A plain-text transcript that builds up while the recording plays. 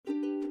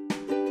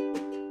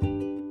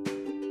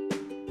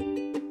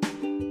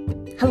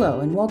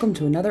Hello, and welcome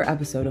to another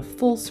episode of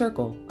Full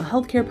Circle, a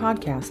healthcare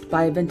podcast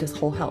by Aventis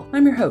Whole Health.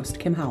 I'm your host,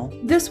 Kim Howell.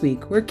 This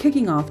week, we're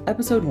kicking off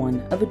episode 1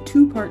 of a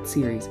 2-part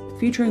series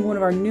featuring one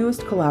of our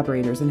newest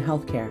collaborators in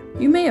healthcare.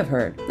 You may have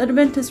heard that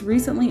Aventis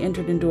recently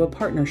entered into a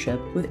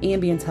partnership with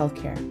Ambience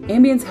Healthcare.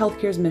 Ambience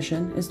Healthcare's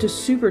mission is to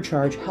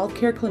supercharge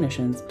healthcare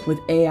clinicians with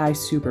AI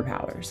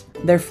superpowers.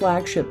 Their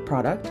flagship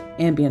product,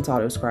 Ambience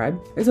AutoScribe,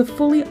 is a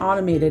fully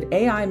automated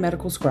AI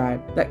medical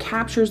scribe that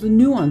captures the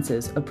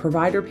nuances of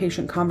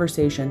provider-patient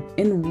conversation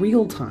in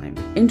real time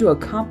into a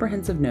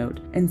comprehensive note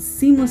and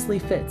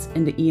seamlessly fits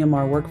into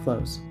EMR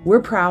workflows.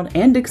 We're proud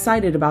and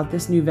excited about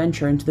this new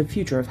venture into the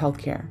future of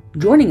healthcare.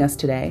 Joining us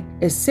today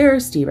is Sarah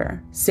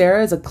Stever.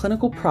 Sarah is a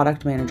clinical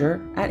product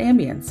manager at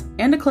Ambience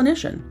and a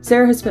clinician.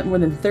 Sarah has spent more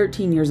than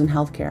 13 years in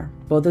healthcare,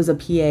 both as a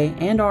PA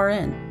and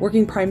RN,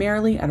 working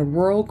primarily at a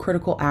rural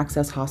critical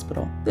access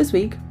hospital. This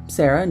week,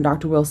 Sarah and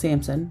Dr. Will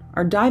Sampson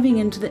are diving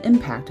into the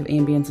impact of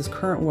Ambience's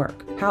current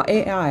work, how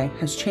AI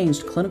has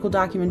changed clinical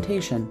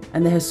documentation,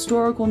 and the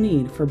historical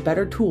need for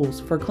better tools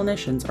for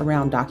clinicians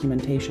around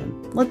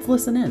documentation. Let's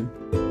listen in.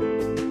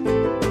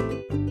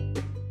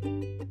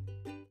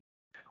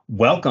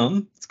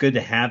 Welcome. It's good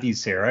to have you,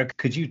 Sarah.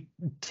 Could you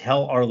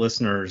tell our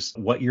listeners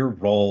what your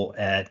role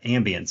at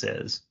Ambience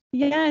is?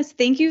 Yes,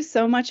 thank you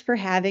so much for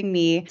having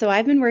me. So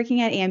I've been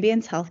working at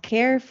Ambience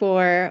Healthcare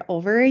for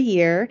over a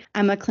year.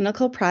 I'm a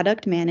clinical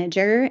product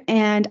manager,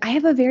 and I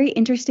have a very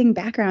interesting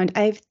background.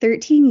 I have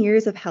 13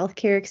 years of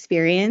healthcare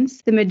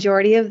experience. The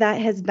majority of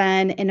that has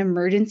been in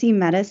emergency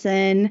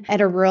medicine at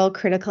a rural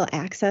critical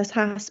access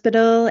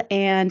hospital.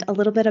 And a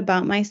little bit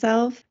about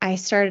myself, I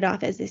started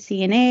off as a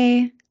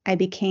CNA. I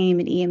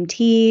became an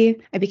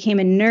EMT. I became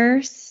a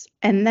nurse.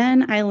 And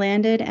then I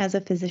landed as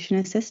a physician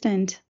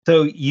assistant.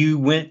 So you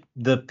went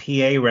the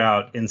PA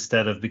route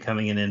instead of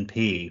becoming an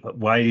NP.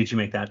 Why did you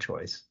make that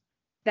choice?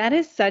 That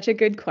is such a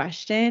good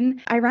question.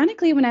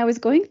 Ironically, when I was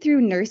going through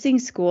nursing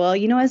school,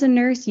 as a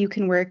nurse, you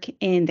can work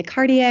in the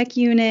cardiac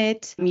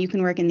unit, you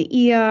can work in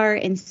the ER,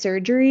 in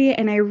surgery,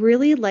 and I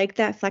really liked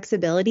that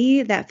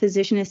flexibility that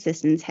physician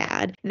assistants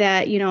had,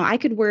 that, I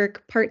could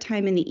work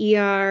part-time in the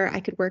ER,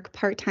 I could work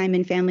part-time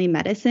in family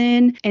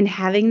medicine, and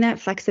having that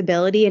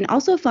flexibility and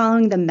also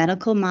following the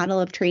medical model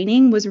of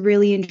training was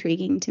really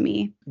intriguing to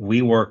me.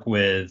 We work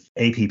with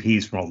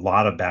APPs from a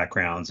lot of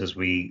backgrounds as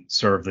we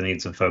serve the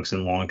needs of folks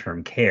in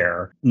long-term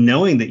care.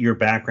 Knowing that your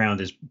background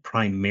is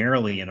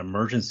primarily in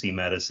emergency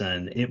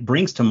medicine, it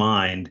brings to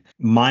mind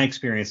my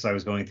experience as I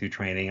was going through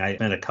training. I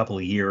spent a couple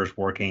of years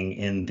working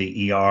in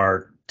the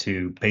ER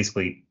to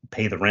basically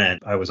pay the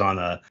rent. I was on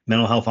a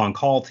mental health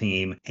on-call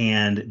team,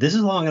 and this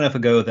is long enough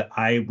ago that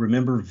I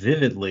remember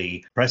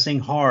vividly pressing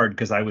hard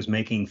because I was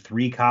making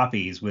 3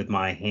 copies with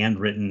my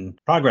handwritten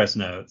progress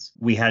notes.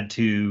 We had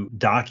to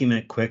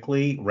document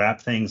quickly,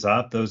 wrap things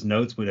up. Those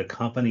notes would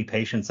accompany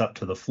patients up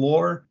to the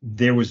floor.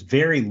 There was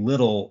very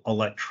little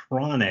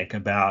electronic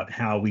about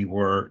how we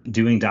were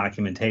doing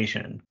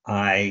documentation.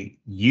 I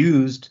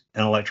used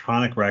an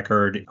electronic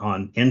record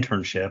on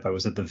internship. I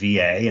was at the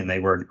VA, and they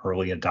were an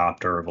early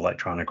adopter of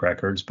electronic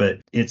records. But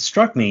it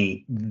struck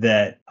me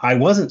that I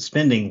wasn't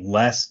spending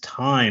less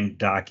time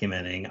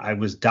documenting. I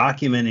was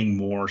documenting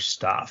more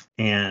stuff.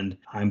 And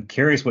I'm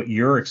curious what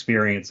your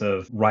experience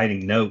of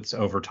writing notes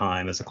over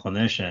time as a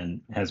clinician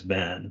has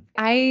been.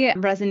 I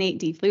resonate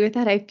deeply with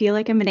that. I feel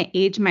like I'm going to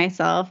age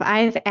myself.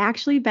 I've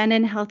actually been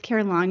in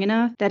healthcare long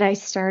enough that I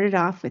started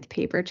off with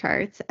paper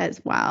charts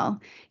as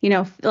well.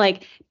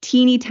 Like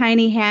teeny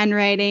tiny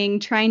handwriting,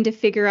 trying to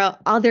figure out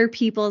other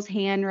people's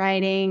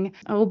handwriting.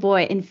 Oh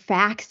boy, and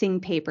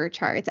faxing paper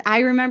charts. I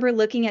remember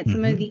looking at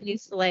some of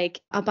these,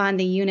 like up on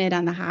the unit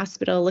on the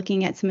hospital,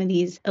 looking at some of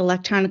these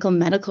electronic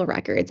medical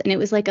records. And it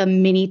was like a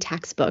mini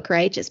textbook,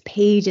 right? Just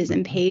pages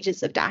and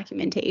pages of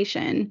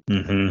documentation.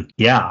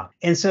 Yeah.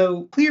 And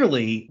so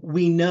clearly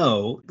we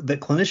know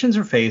that clinicians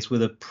are faced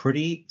with a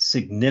pretty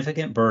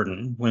significant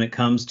burden when it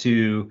comes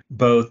to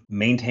both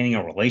maintaining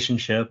a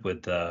relationship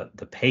with the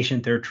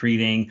patient they're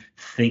treating,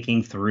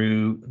 thinking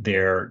through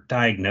their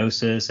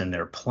diagnosis and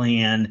their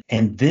plan,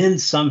 and then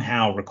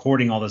somehow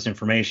recording all this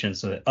information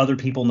so that other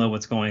people know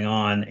what's going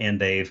on and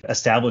they've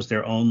established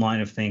their own line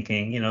of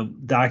thinking.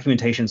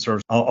 Documentation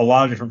serves a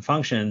lot of different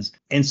functions.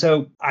 And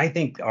so I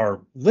think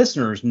our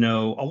listeners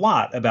know a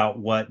lot about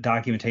what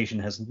documentation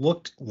has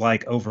looked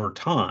like over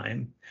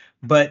time.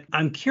 But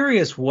I'm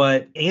curious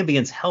what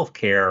Ambience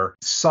Healthcare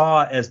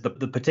saw as the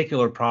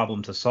particular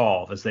problem to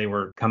solve as they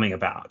were coming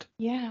about.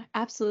 Yeah,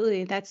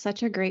 absolutely. That's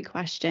such a great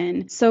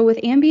question. So with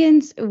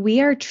Ambience,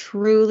 we are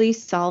truly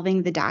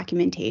solving the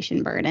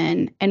documentation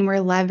burden, and we're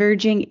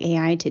leveraging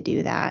AI to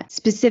do that.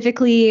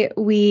 Specifically,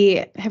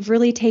 we have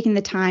really taken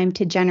the time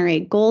to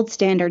generate gold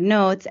standard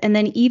notes, and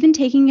then even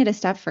taking it a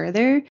step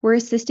further, we're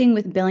assisting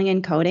with billing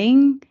and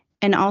coding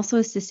and also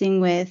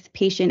assisting with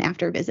patient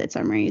after visit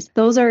summaries.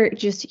 Those are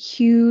just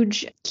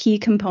huge key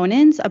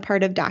components, a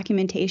part of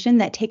documentation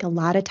that take a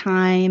lot of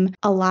time,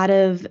 a lot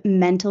of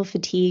mental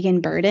fatigue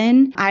and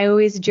burden. I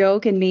always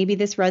joke, and maybe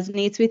this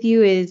resonates with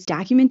you, is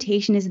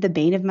documentation is the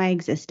bane of my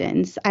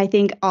existence. I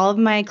think all of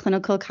my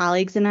clinical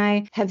colleagues and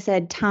I have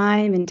said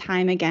time and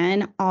time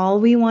again, all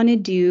we want to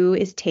do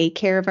is take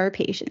care of our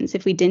patients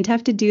if we didn't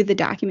have to do the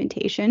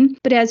documentation.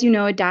 But as you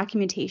know,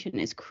 documentation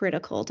is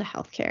critical to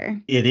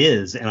healthcare. It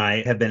is. And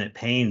I have been at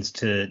pains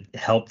to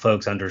help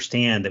folks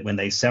understand that when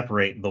they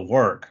separate the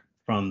work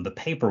from the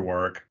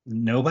paperwork,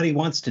 nobody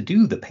wants to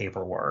do the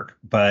paperwork,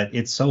 but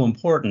it's so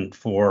important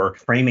for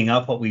framing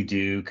up what we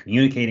do,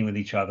 communicating with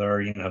each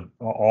other,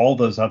 all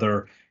those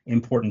other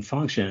important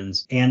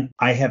functions. And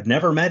I have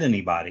never met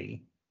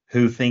anybody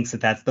who thinks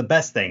that that's the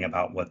best thing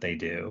about what they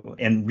do.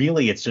 And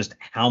really, it's just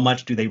how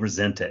much do they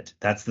resent it?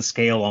 That's the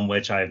scale on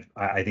which I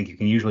think you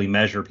can usually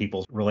measure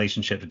people's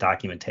relationship to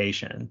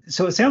documentation.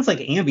 So it sounds like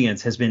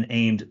Ambience has been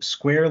aimed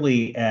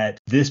squarely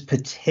at this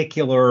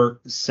particular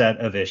set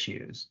of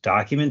issues,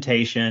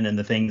 documentation and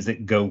the things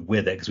that go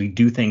with it, because we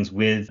do things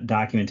with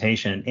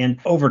documentation. And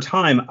over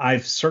time,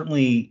 I've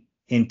certainly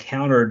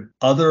encountered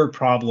other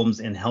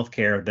problems in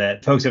healthcare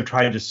that folks have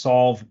tried to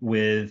solve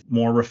with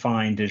more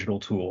refined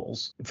digital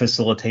tools,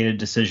 facilitated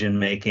decision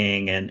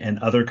making, and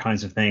other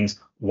kinds of things.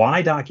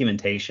 Why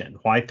documentation?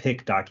 Why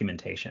pick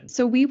documentation?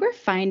 So we were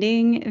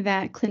finding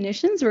that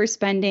clinicians were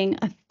spending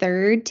a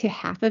third to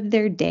half of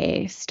their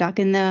day stuck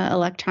in the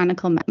electronic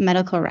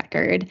medical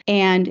record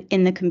and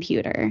in the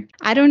computer.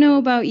 I don't know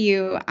about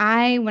you.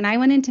 When I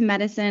went into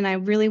medicine, I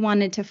really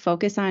wanted to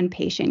focus on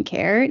patient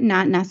care,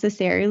 not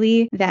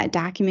necessarily that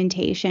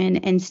documentation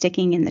and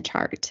sticking in the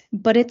chart.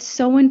 But it's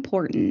so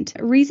important.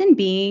 Reason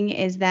being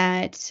is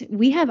that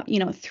we have,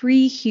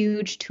 three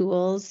huge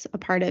tools a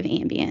part of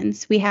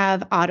Ambience. We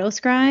have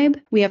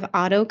AutoScribe, we have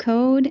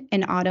AutoCode,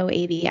 and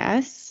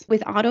AutoAVS.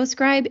 With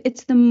AutoScribe,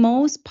 it's the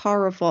most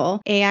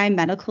powerful AI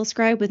medical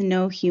scribe with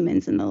no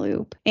humans in the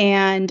loop.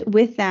 And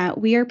with that,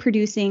 we are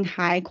producing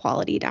high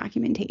quality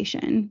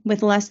documentation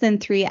with less than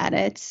 3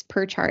 edits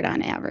per chart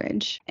on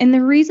average. And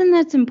the reason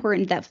that's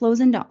important, that flows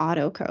into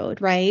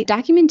AutoCode, right?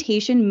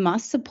 Documentation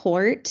must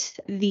support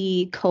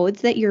the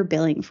codes that you're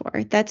billing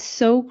for. That's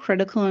so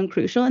critical and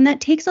crucial. And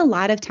that takes a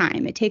lot of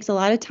time. It takes a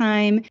lot of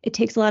time. It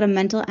takes a lot of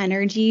mental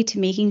energy to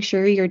making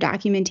sure your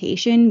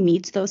documentation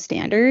meets those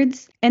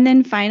standards. And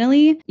then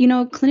finally,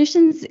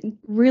 clinicians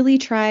really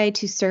try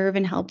to serve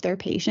and help their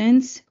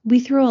patients. We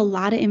throw a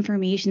lot of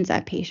information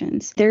at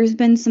patients. There's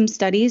been some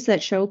studies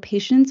that show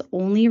patients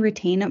only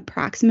retain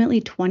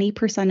approximately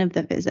 20% of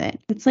the visit.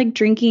 It's like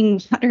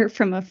drinking water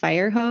from a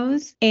fire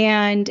hose.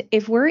 And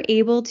if we're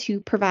able to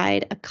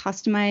provide a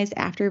customized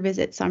after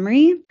visit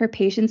summary for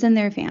patients and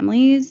their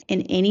families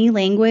in any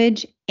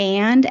language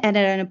and at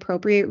an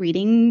appropriate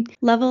reading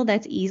level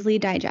that's easily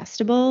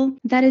digestible,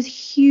 that is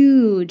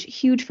huge,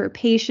 huge for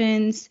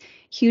patients,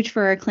 huge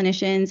for our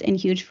clinicians, and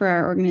huge for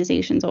our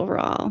organizations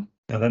overall.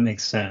 No, that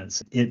makes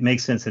sense. It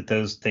makes sense that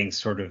those things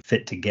sort of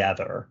fit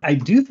together. I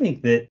do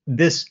think that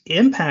this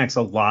impacts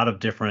a lot of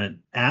different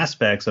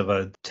aspects of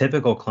a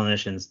typical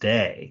clinician's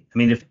day. I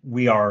mean, if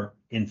we are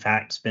in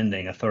fact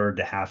spending a third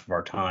to half of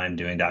our time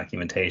doing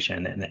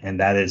documentation, and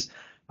that is,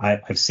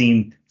 I've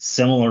seen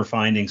similar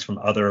findings from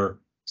other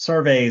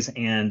surveys,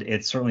 and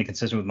it's certainly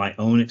consistent with my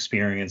own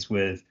experience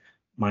with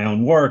my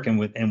own work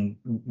and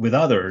with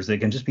others. It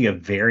can just be a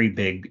very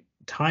big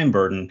time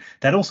burden.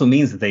 That also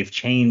means that they've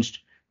changed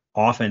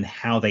often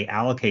how they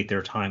allocate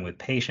their time with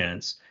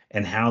patients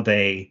and how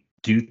they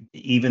do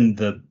even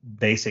the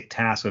basic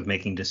task of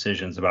making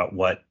decisions about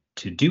what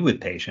to do with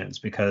patients,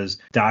 because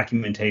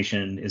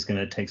documentation is going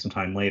to take some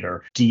time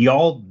later. Do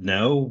y'all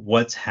know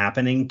what's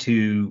happening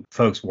to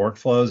folks'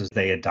 workflows as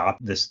they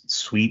adopt this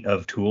suite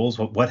of tools?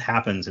 What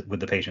happens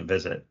with the patient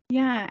visit?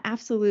 Yeah,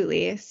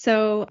 absolutely.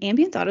 So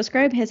Ambience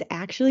AutoScribe has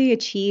actually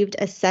achieved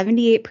a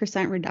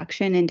 78%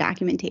 reduction in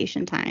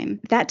documentation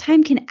time. That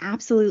time can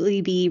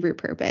absolutely be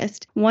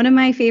repurposed. One of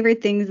my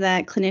favorite things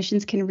that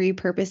clinicians can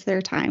repurpose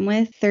their time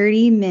with,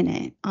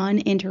 30-minute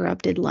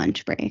uninterrupted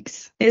lunch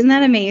breaks. Isn't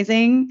that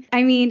amazing?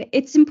 I mean,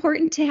 it's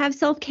important to have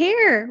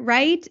self-care,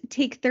 right?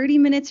 Take 30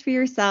 minutes for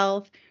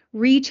yourself,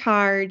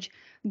 recharge,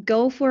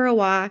 go for a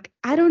walk.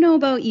 I don't know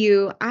about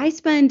you. I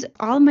spend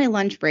all my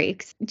lunch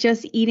breaks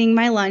just eating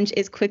my lunch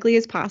as quickly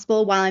as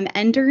possible while I'm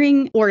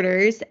entering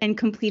orders and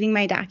completing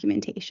my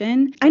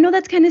documentation. I know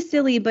that's kind of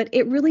silly, but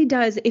it really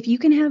does. If you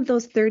can have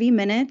those 30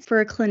 minutes for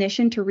a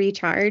clinician to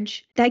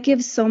recharge, that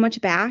gives so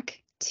much back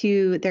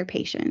to their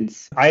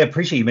patients. I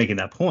appreciate you making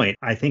that point.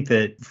 I think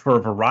that for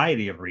a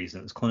variety of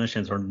reasons,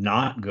 clinicians are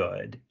not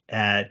good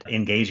at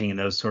engaging in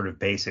those sort of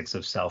basics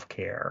of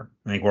self-care.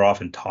 I think we're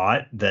often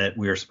taught that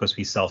we are supposed to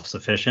be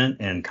self-sufficient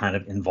and kind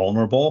of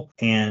invulnerable.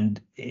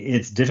 And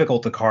it's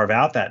difficult to carve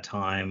out that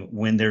time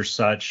when there's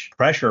such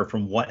pressure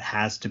from what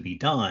has to be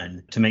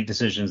done to make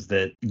decisions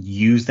that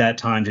use that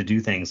time to do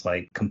things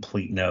like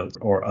complete notes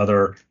or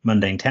other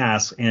mundane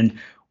tasks. And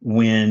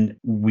when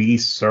we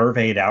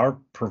surveyed our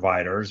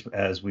providers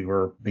as we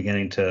were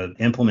beginning to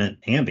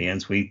implement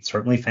Ambience, we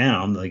certainly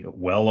found like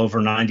well over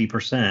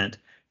 90%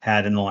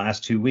 had in the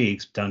last 2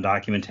 weeks done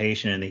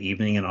documentation in the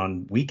evening and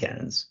on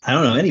weekends. I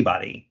don't know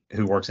anybody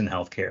who works in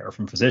healthcare,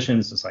 from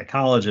physicians to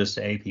psychologists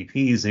to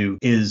APPs, who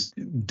is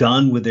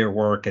done with their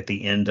work at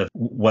the end of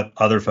what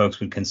other folks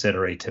would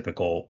consider a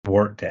typical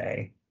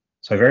workday.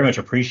 So I very much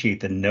appreciate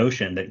the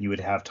notion that you would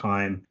have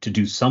time to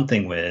do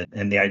something with,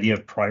 and the idea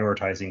of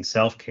prioritizing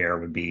self-care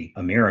would be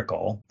a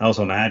miracle. I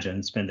also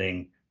imagine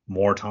spending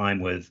more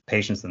time with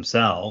patients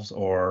themselves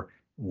or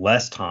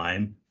less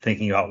time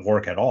thinking about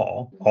work at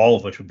all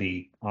of which would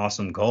be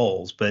awesome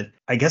goals. But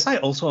I guess I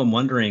also am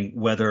wondering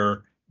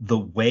whether the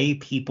way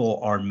people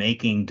are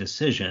making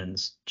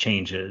decisions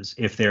changes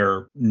if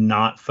they're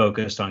not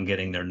focused on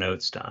getting their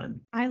notes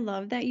done. I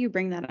love that you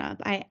bring that up.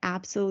 I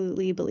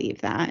absolutely believe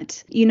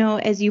that.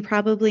 As you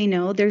probably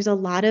know, there's a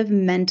lot of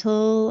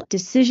mental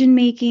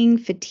decision-making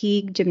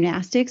fatigue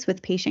gymnastics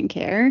with patient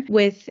care,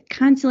 with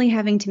constantly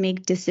having to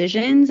make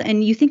decisions.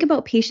 And you think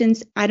about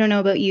patients, I don't know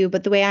about you,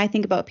 but the way I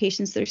think about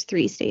patients, there's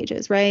 3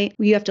 stages, right?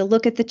 You have to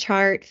look at the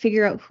chart,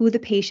 figure out who the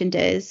patient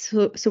is.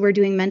 So we're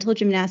doing mental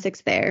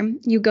gymnastics there.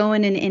 You go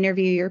in and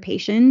interview your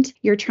patient.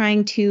 You're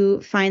trying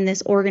to find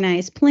this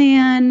organized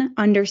plan,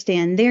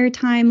 understand their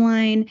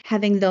timeline,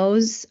 having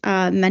those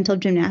mental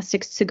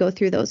gymnastics to go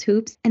through those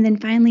hoops. And then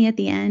finally at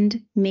the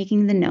end,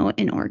 making the note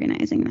and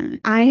organizing that.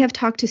 I have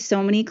talked to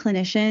so many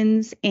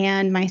clinicians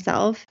and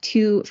myself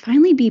to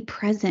finally be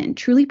present,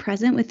 truly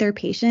present with their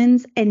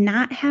patients and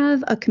not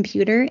have a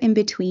computer in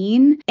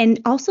between.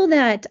 And also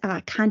that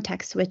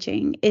context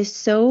switching is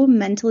so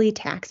mentally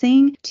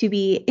taxing to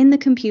be in the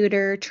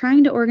computer,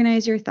 trying to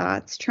organize your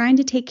thoughts, trying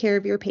to take care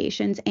of your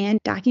patients and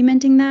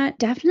documenting that.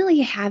 Definitely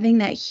having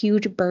that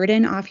huge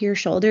burden off your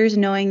shoulders,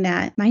 knowing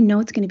that my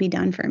note's going to be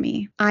done for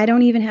me. I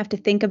don't even have to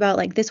think about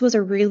like, this was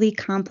a really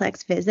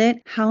complex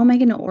visit. How am I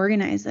going to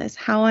organize this?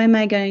 How am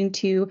I going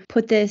to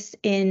put this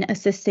in a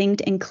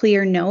succinct and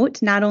clear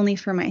note, not only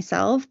for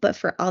myself, but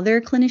for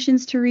other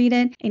clinicians to read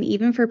it and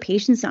even for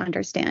patients to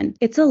understand?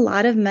 It's a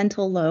lot of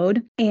mental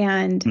load.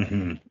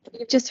 And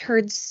I've just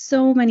heard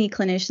so many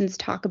clinicians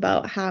talk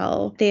about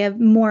how they have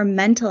more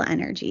mental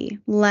energy,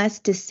 less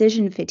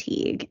decision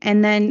fatigue,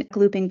 and then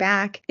looping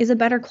back is a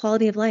better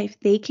quality of life.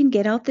 They can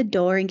get out the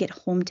door and get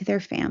home to their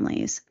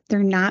families.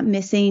 They're not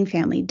missing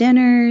family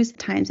dinners,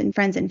 times and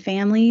friends and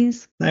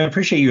families. I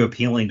appreciate you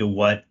appealing to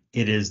what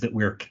it is that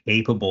we're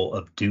capable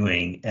of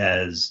doing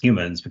as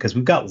humans, because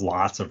we've got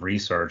lots of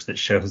research that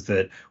shows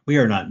that we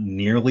are not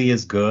nearly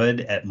as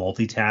good at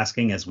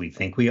multitasking as we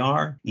think we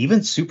are.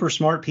 Even super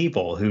smart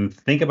people who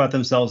think about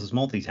themselves as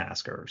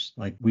multitaskers,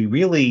 like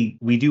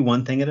we do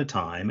one thing at a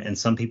time, and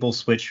some people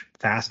switch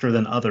faster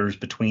than others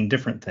between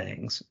different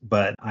things.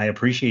 But I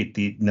appreciate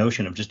the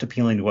notion of just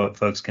appealing to what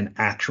folks can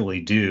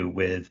actually do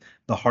with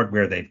the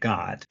hardware they've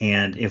got.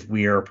 And if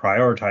we are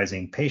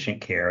prioritizing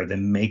patient care,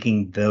 then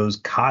making those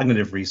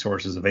cognitive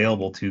resources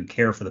available to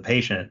care for the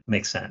patient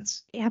makes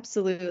sense.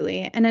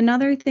 Absolutely. And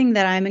another thing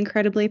that I'm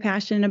incredibly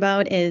passionate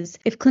about is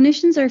if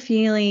clinicians are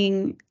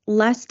feeling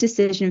less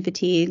decision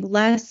fatigue,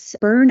 less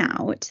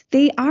burnout,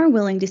 they are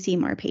willing to see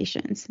more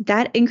patients.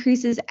 That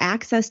increases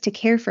access to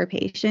care for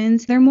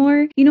patients. They're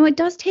more, it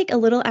does take a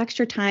little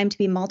extra time to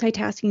be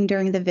multitasking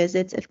during the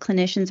visits if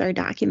clinicians are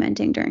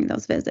documenting during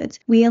those visits.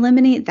 We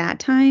eliminate that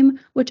time,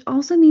 which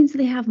also means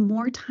they have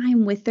more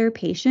time with their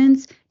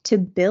patients to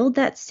build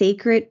that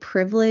sacred,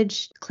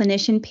 privileged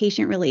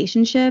clinician-patient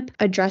relationship,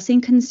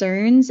 addressing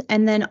concerns,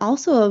 and then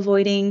also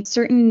avoiding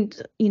certain,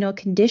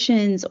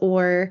 conditions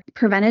or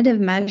preventative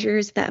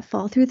measures that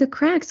fall through the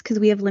cracks because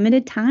we have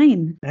limited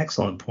time.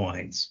 Excellent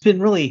points. It's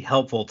been really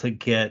helpful to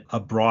get a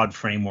broad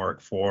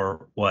framework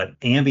for what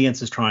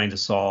Ambience is trying to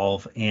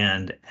solve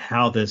and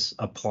how this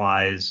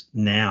applies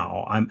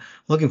now. I'm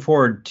looking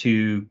forward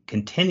to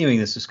continuing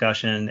this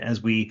discussion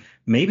as we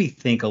maybe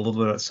think a little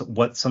bit about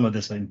what some of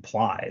this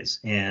implies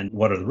and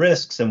what are the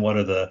risks and what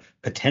are the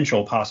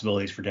potential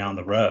possibilities for down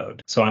the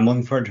road. So I'm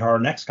looking forward to our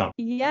next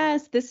conversation.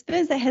 Yes, this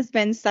visit has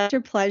been such a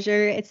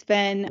pleasure. It's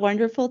been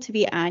wonderful to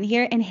be on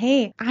here. And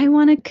hey, I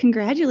want to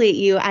congratulate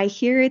you. I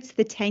hear it's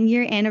the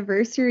 10-year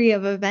anniversary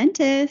of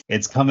Aventis.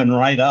 It's coming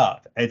right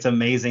up. It's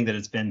amazing that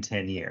it's been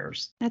 10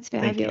 years. That's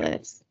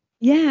fabulous.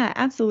 Yeah,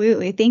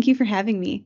 absolutely. Thank you for having me.